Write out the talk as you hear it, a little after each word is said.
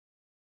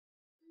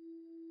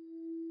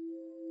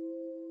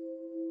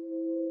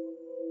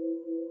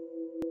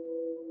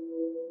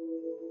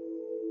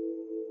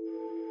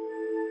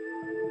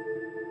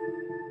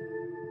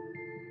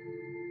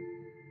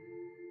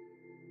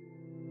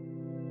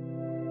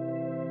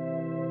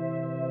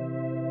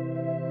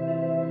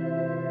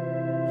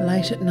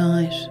Late at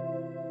night,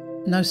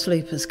 no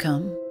sleep has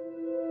come.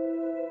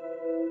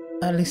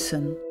 I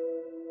listen.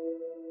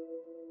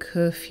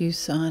 Curfew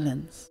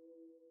silence.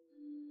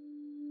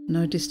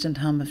 No distant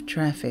hum of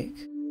traffic.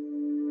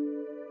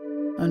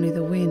 Only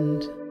the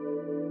wind.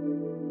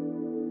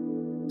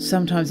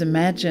 Sometimes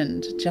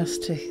imagined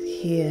just to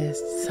hear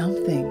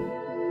something.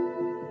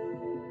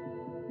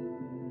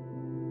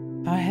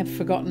 I have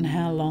forgotten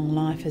how long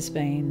life has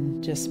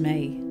been just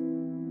me.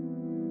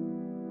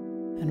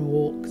 And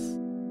walks.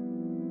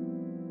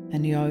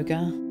 And yoga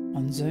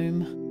on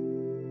Zoom.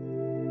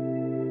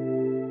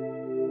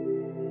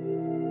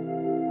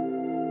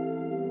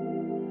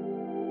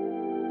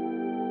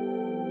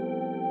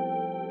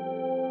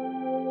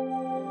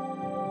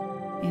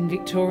 In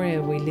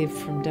Victoria we live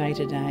from day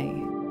to day,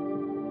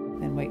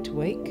 then week to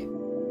week,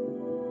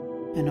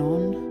 and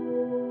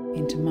on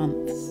into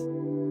months.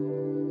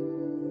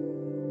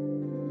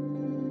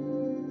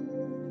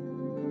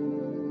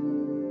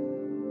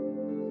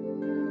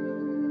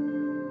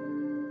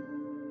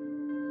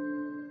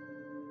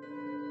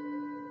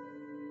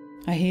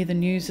 I hear the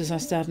news as I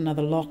start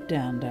another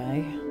lockdown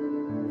day,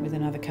 with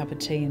another cup of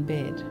tea in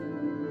bed,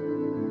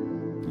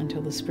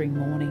 until the spring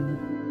morning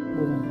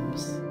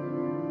warms.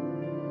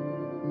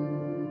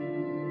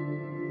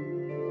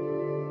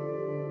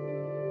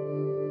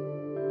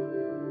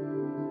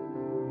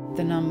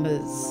 The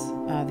numbers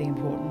are the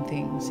important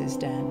thing, says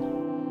Dan.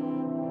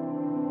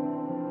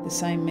 The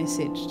same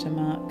message to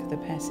mark the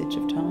passage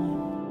of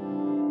time.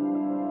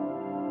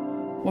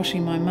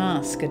 Washing my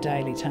mask a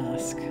daily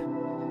task.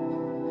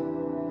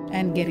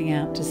 And getting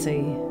out to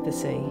see the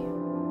sea,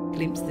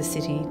 glimpse the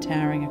city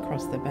towering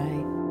across the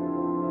bay.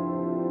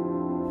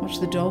 Watch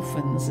the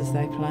dolphins as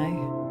they play.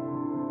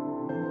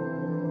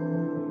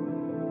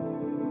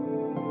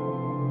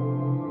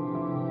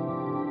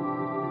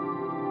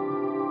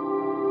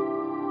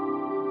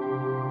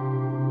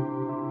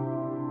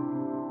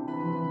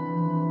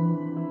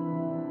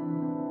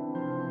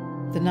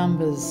 The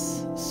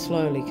numbers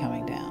slowly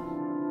coming down.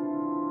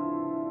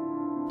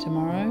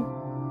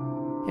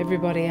 Tomorrow,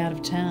 everybody out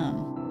of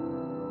town.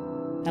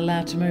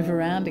 Allowed to move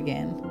around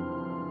again,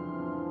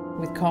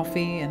 with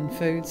coffee and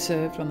food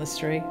served on the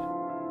street.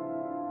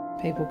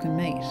 People can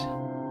meet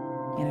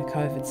in a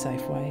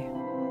COVID-safe way.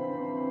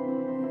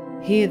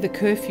 Here the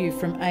curfew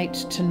from 8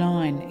 to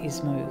 9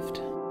 is moved.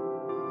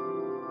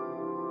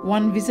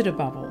 One visitor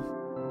bubble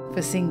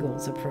for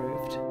singles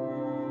approved.